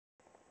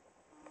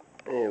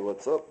Hey,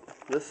 what's up?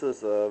 This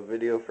is a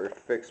video for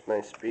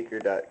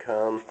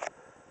fixmyspeaker.com.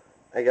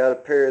 I got a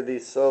pair of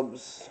these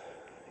subs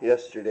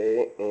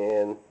yesterday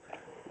and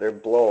they're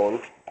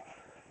blown,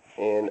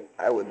 and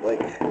I would like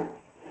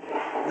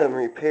them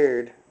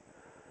repaired.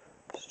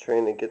 Just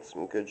trying to get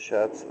some good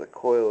shots of the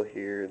coil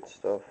here and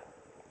stuff.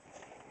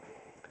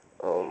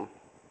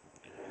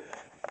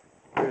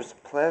 There's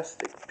a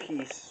plastic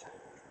piece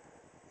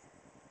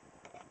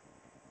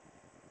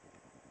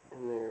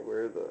in there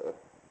where the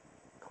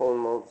cone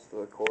mounts to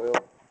the coil.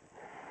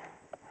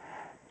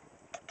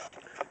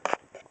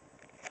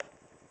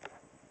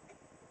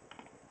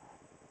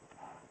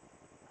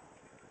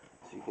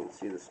 So you can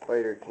see the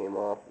spider came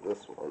off of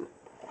this one.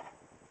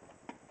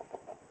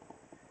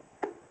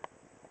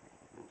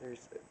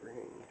 There's that ring.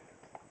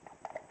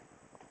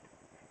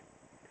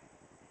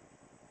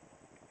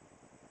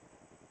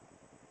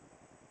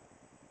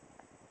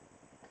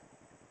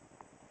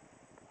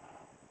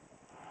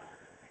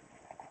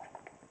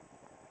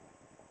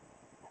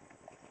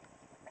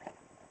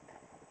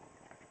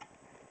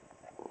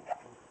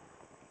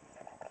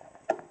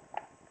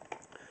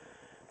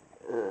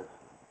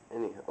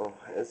 Anyhow,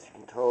 as you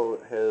can tell,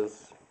 it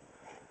has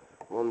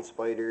one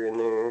spider in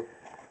there,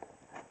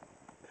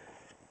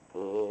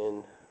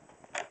 and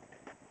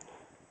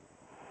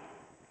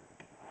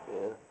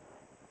yeah,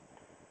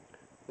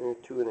 they're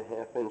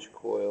 2.5-inch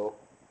coil.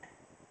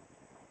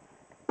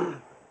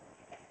 But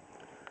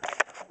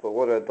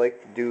what I'd like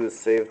to do is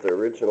save the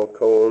original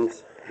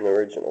cones and the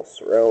original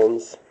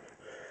surrounds,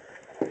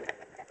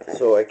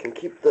 so I can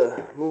keep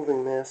the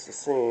moving mass the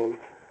same,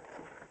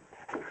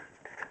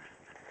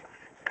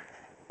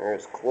 or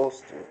as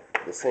close to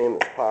the same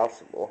as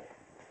possible.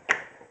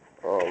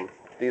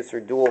 These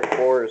are dual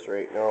 4s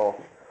right now,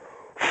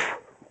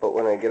 but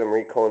when I get them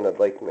reconed, I'd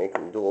like to make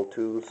them dual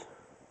 2s.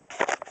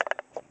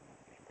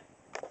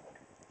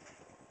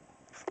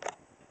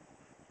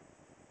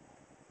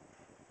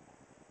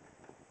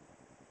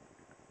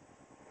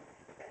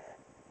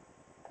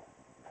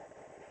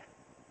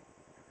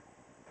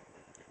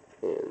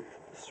 And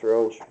the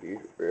surround should be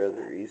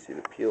rather easy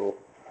to peel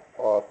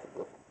off of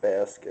the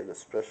basket,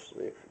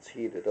 especially if it's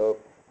heated up.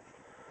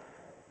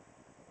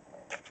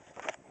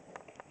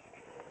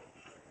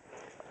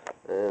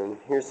 And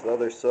here's the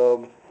other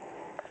sub.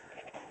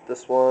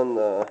 This one,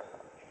 the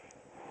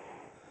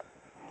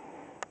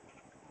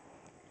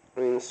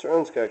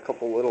surround's got a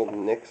couple little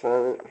nicks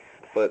on it,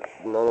 but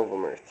none of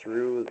them are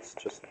through. It's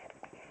just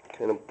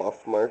kind of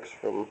buff marks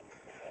from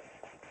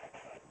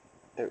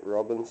it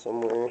rubbing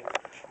somewhere.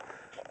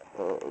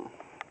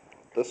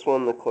 This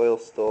one, the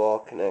coil's still all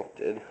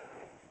connected.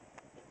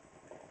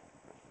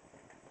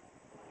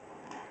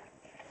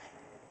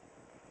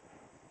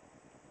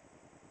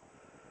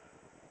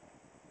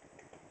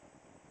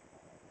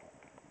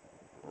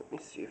 Let me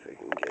see if I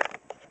can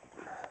get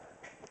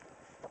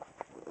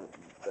a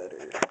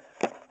better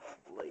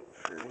light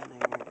for in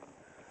there.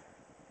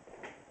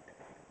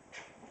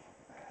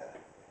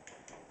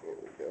 There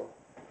we go.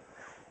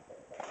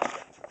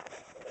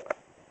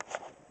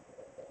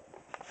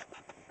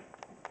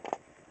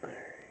 Alright.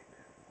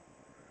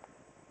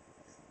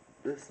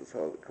 This is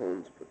how the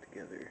cone's put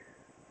together.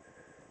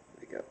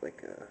 They got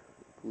like a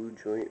glue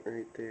joint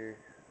right there.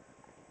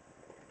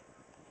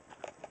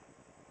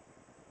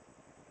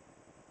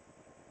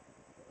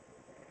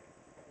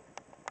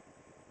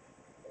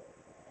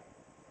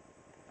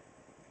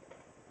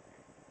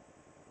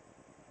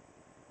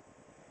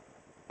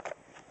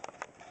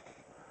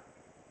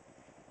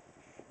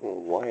 I don't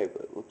know why,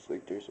 but it looks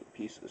like there's a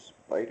piece of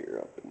spider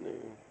up in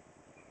there.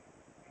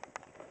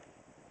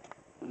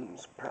 And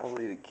it's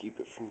probably to keep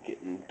it from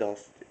getting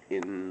dust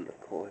in the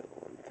coil,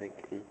 I'm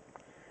thinking.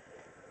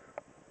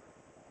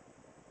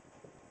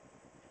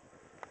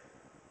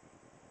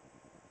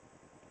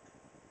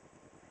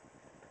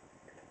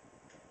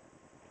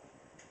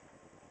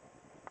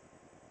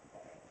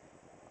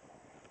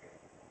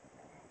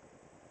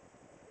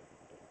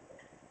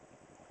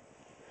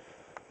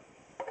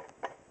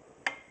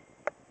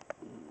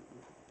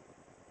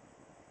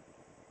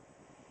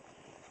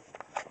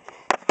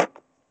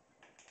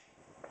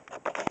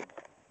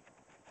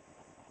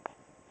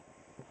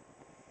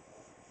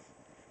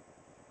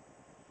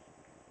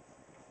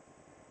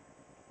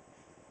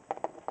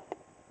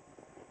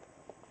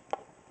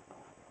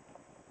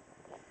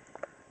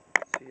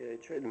 I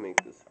tried to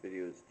make this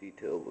video as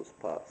detailed as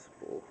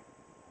possible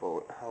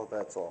about how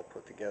that's all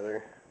put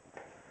together.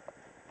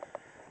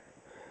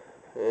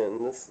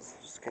 And this is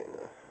just kind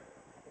of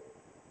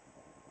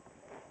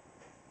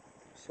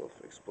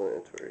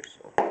self-explanatory,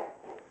 so.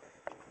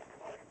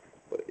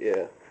 But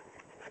yeah.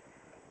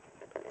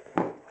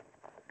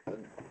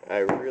 I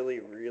really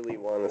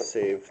want to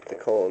save the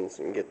cones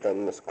and get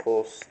them as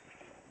close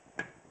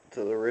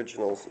to the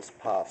originals as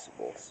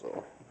possible,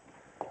 so.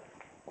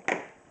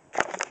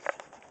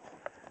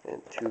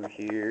 And 2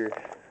 here,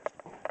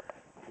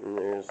 and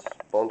there's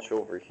a bunch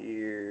over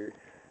here.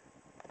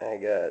 I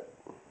got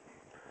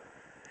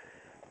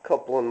a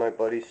couple in my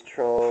buddy's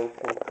trunk,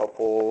 and a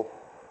couple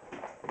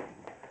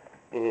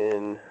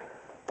in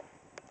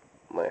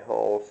my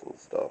house and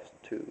stuff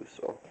too.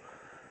 So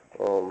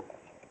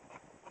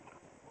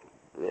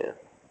yeah.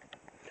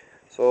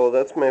 So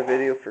that's my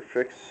video for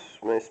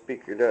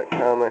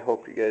fixmyspeaker.com. I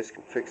hope you guys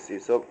can fix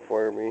these up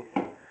for me.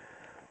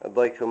 I'd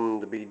like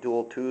them to be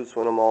dual twos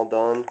when I'm all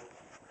done,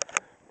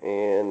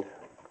 and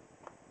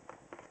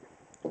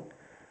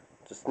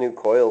just new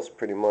coils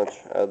pretty much.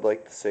 I'd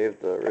like to save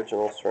the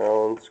original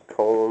surrounds,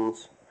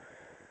 cones,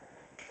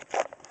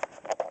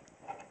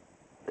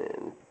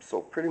 and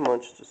so pretty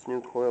much just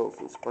new coils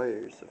and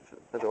spiders if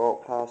at all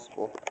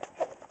possible.